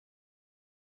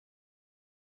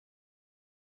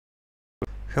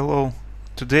Hello,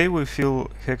 today we fill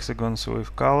hexagons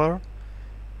with color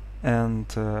and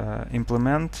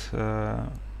implement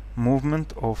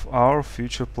movement of our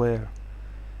future player.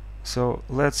 So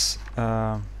let's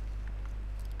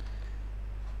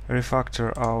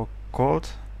refactor our code.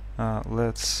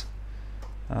 Let's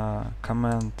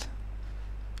comment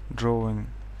drawing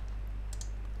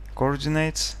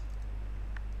coordinates.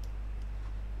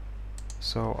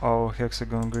 So our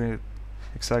hexagonal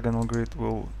grid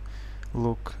will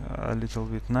look a little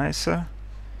bit nicer.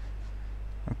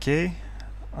 Okay,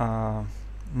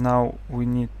 now we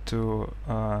need to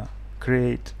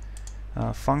create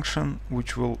a function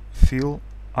which will fill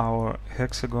our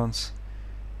hexagons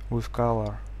with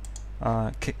color.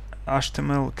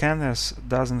 HTML canvas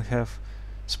doesn't have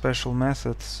special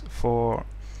methods for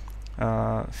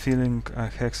filling a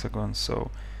hexagon,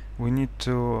 so we need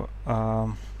to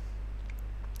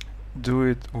do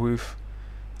it with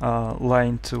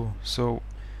line 2. So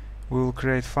we'll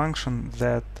create function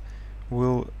that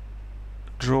will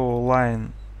draw a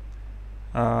line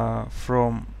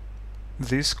from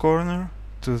this corner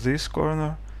to this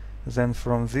corner, then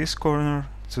from this corner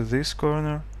to this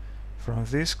corner, from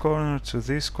this corner to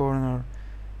this corner,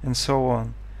 and so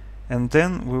on. And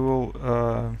then we will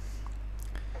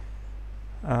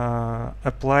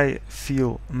apply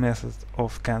fill method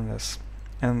of canvas,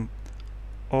 and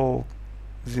all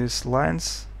these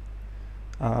lines,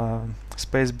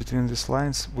 space between these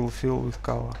lines, will fill with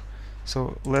color.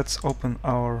 So let's open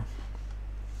our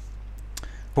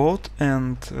code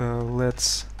and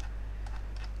let's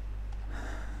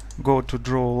go to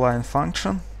draw line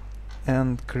function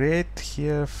and create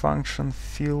here function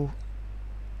fill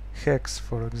hex,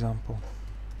 for example.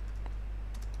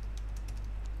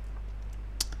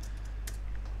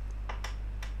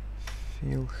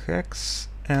 Fill hex,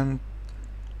 and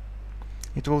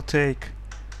it will take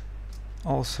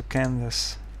also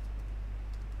canvas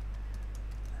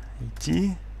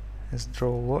id as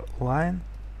draw line,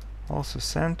 also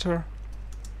center,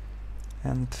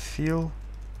 and fill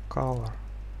color.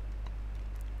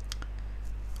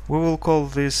 We will call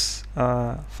this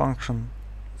function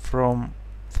from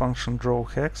function draw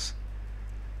hex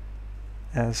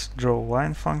as draw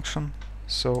line function.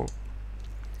 So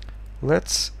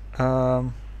let's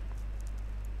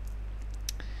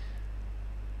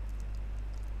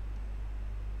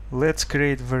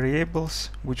create variables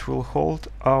which will hold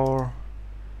our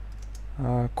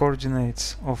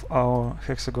coordinates of our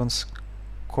hexagon's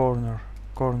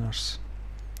corners.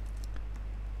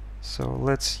 So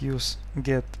let's use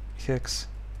get hex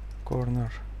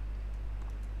corner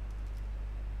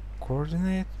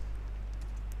coordinate,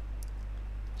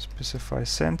 specify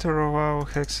center of our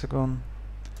hexagon,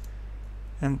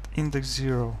 and index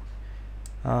 0.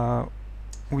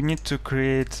 We need to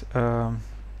create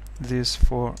this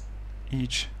for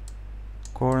each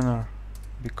corner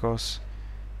because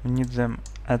we need them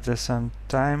at the same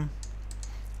time,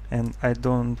 and I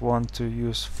don't want to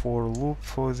use for loop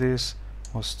for this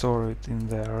or store it in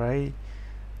the array,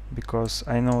 because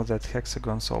I know that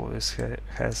hexagons always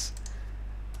has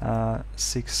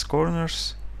 6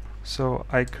 corners. So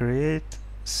I create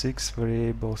 6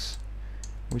 variables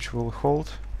which will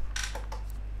hold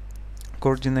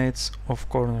coordinates of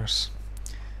corners.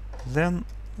 Then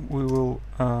we will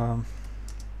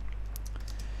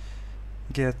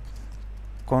get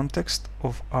context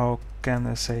of our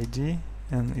canvas ID,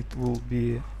 and it will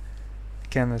be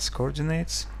canvas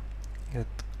coordinates. Get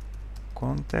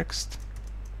context,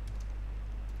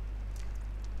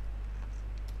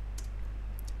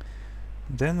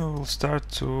 then we will start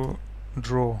to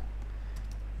draw.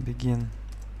 Begin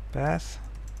path,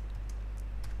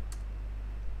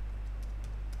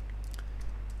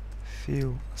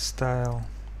 fill style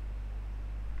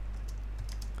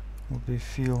will be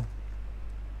fill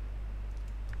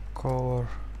color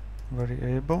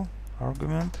variable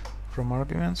argument from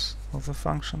arguments of the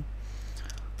function.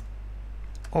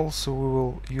 Also we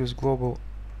will use global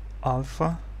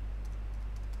alpha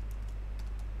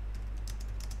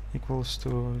equals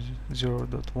to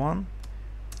 0.1.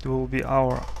 It will be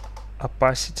our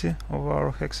opacity of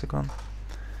our hexagon.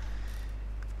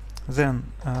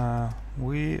 Then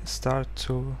we start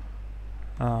to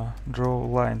draw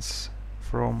lines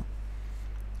from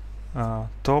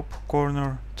top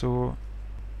corner to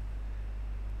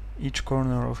each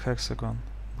corner of hexagon.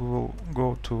 We will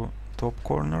go to top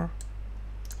corner,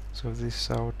 so this is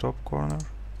our top corner,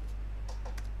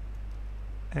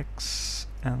 X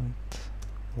and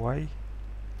Y,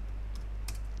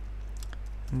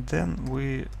 and then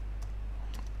we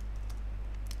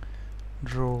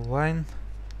draw line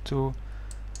to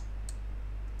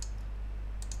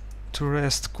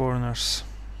rest corners.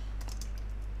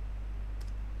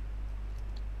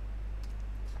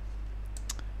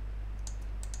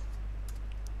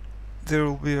 there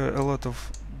will be a lot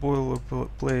of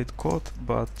boilerplate code,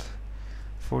 but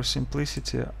for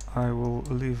simplicity I will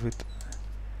leave it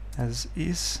as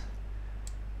is.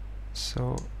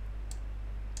 So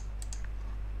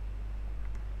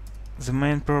the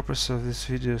main purpose of this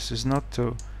videos is not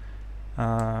to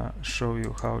show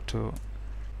you how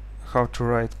to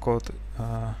write code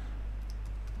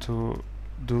to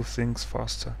do things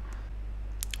faster,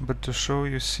 but to show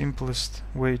you simplest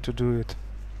way to do it.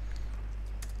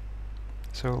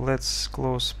 So let's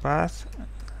close path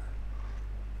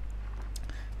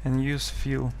and use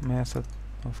fill method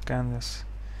of canvas.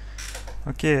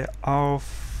 Okay, our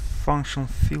function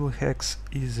fill hex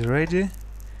is ready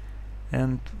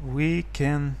and we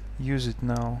can use it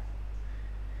now.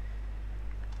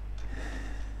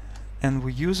 And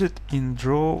we use it in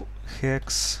draw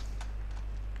hex,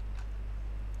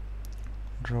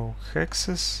 draw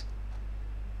hexes,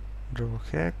 draw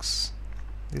hex.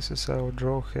 This is our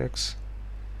draw hex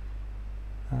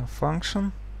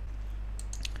function.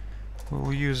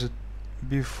 We'll use it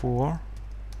before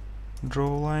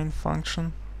draw line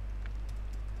function.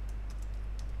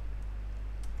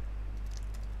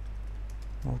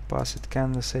 We'll pass it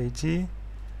canvas ID,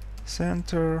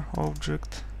 center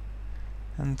object,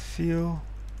 and fill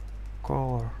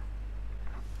color.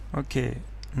 Okay,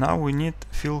 now we need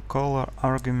fill color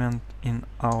argument in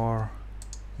our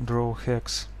draw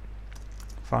hex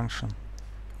function.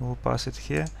 We'll pass it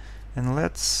here, and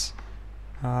let's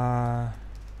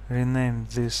rename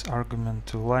this argument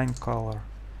to line color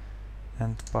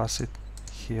and pass it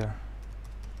here.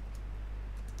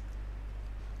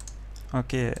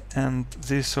 Okay, and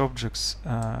these objects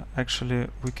actually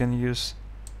we can use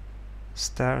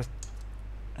start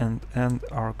and end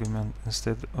argument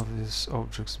instead of these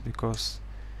objects because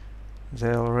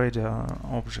they already are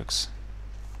objects.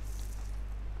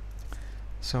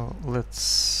 So let's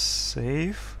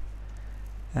save,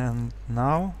 and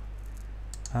now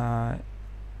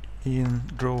in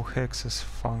draw hexes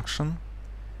function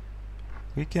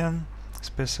we can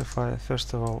specify,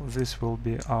 first of all, this will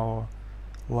be our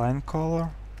line color.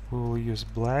 We will use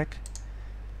black,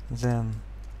 then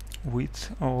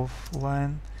width of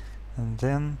line, and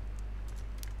then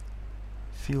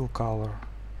fill color.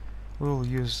 We will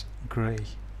use gray,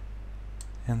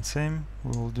 and same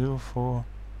we will do for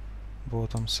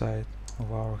bottom side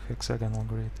of our hexagonal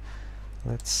grid.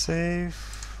 Let's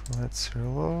save, let's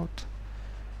reload.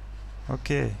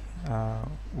 Okay,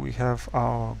 we have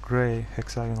our gray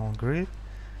hexagonal grid,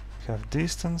 we have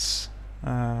distance,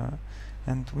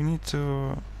 and we need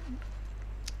to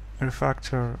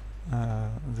refactor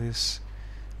this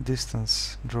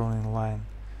distance drawn in line.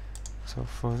 So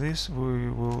for this we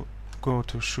will go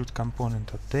to shoot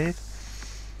component update,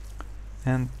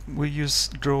 and we use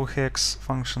draw hex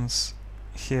functions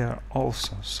here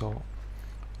also, so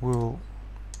we'll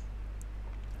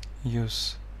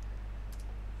use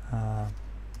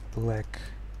black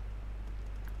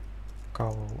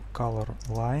color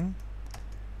line,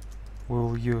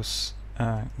 we'll use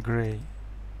gray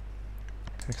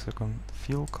hexagon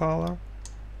fill color,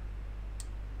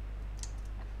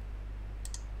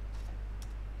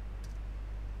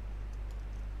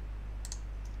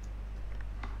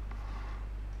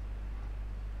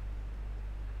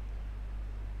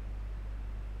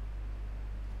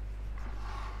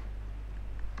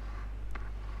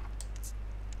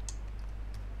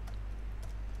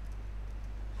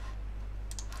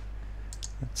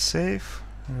 let's save,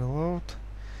 reload.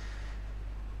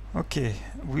 Okay,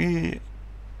 we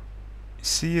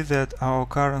see that our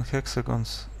current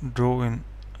hexagons drawing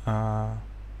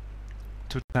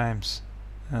 2 times,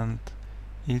 and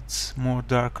it's more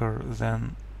darker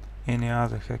than any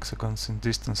other hexagons in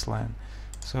distance line.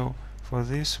 So for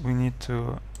this we need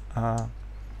to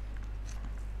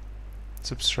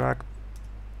subtract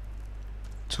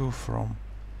 2 from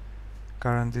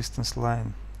current distance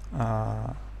line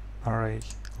array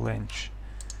length.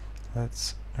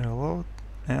 Let's reload,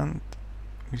 and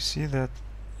we see that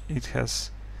it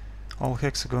has all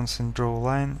hexagons in draw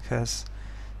line has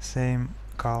same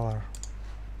color.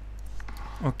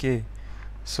 Okay,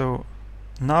 so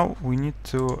now we need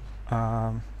to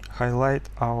highlight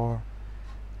our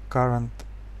current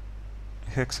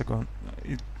hexagon.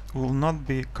 It will not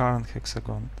be current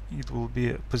hexagon, it will be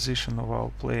a position of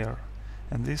our player,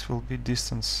 and this will be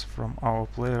distance from our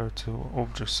player to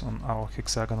objects on our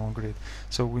hexagonal grid.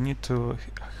 So we need to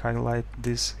highlight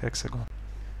this hexagon.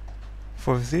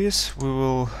 For this we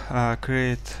will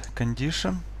create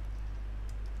condition.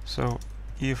 So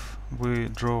if we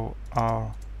draw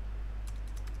our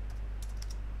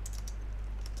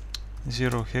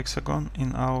 0 hexagon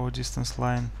in our distance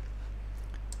line,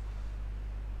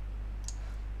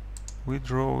 we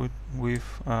draw it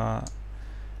with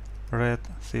red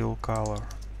fill color.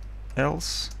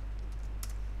 Else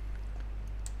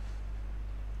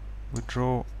we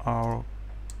draw our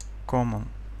common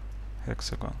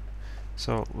hexagon.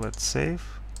 So let's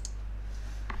save.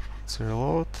 Let's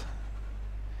reload.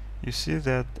 You see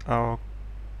that our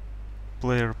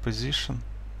player position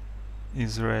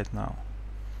is red now.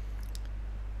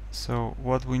 So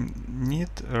what we need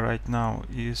right now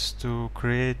is to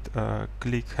create a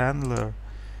click handler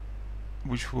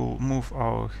which will move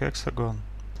our hexagon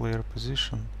player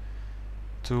position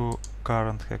to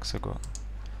current hexagon.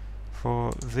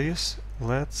 For this,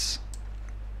 let's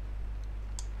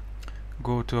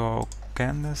go to our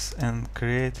canvas and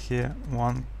create here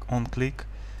one on-click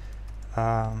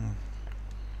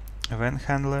event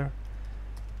handler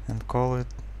and call it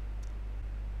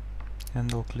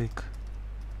handle click.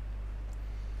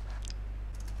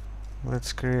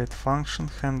 Let's create function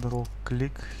handle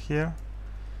click here,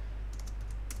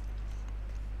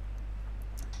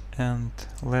 and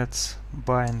let's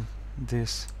bind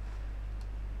this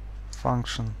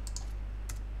function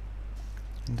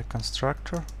in the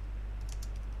constructor.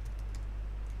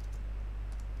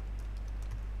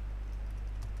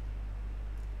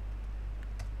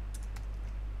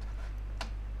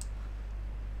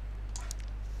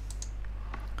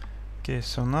 Okay,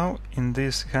 so now in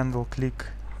this handle click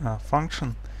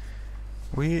function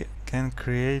we can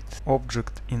create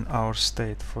object in our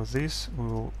state. For this we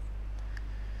will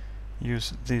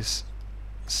use this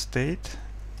state.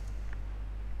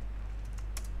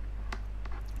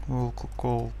 We will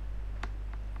call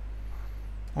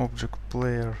object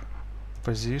player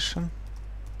position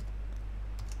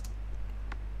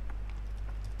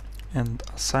and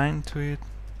assign to it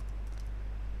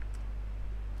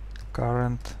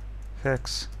current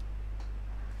hex.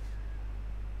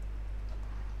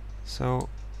 So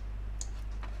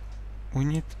we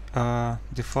need a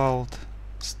default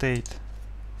state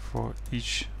for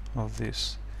each of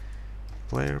these: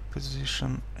 player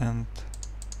position and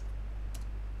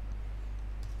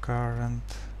current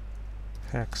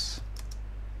hex.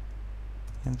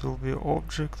 It will be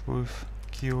object with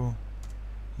q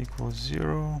equals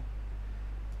 0,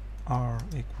 r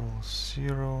equals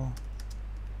 0,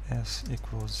 s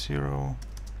equals 0,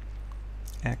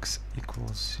 x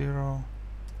equals 0,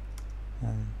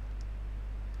 and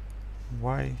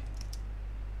y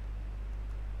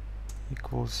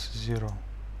equals 0.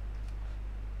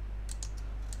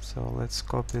 So let's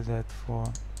copy that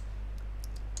for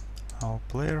our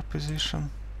player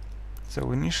position.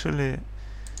 So initially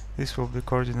this will be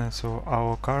coordinates of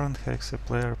our current hex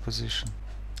player position.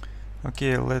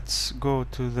 Okay, let's go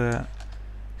to the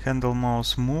handle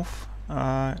mouse move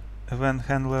event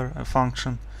handler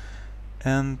function,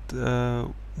 and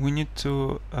we need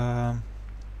to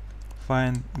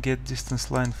find get distance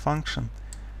line function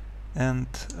and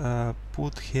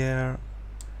put here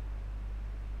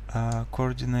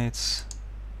coordinates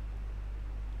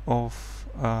of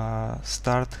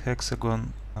start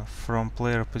hexagon from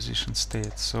player position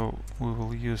state. So we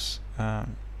will use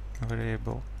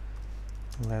variable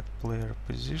let player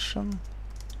position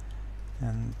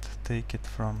and take it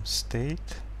from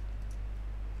state,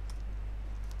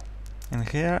 and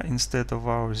here instead of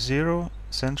our 0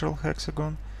 central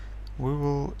hexagon we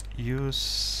will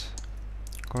use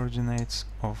coordinates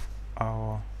of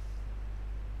our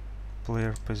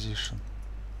player position.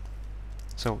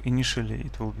 So initially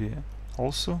it will be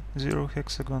also 0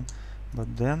 hexagon,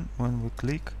 but then when we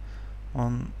click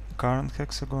on current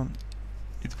hexagon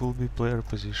it will be player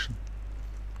position.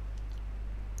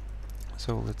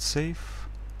 So let's save.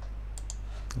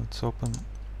 Let's open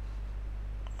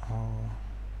our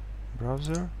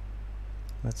browser.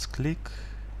 Let's click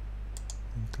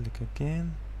and click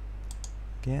again.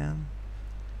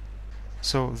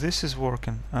 So this is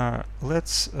working.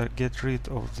 Let's get rid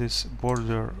of this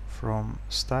border from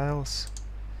styles.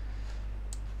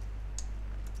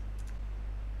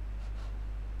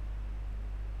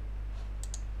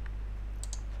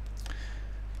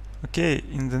 Okay,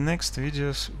 in the next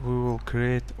videos we will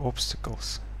create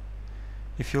obstacles.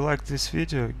 If you like this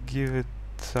video, give it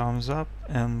thumbs up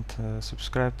and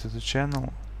subscribe to the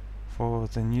channel for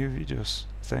the new videos.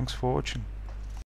 Thanks for watching.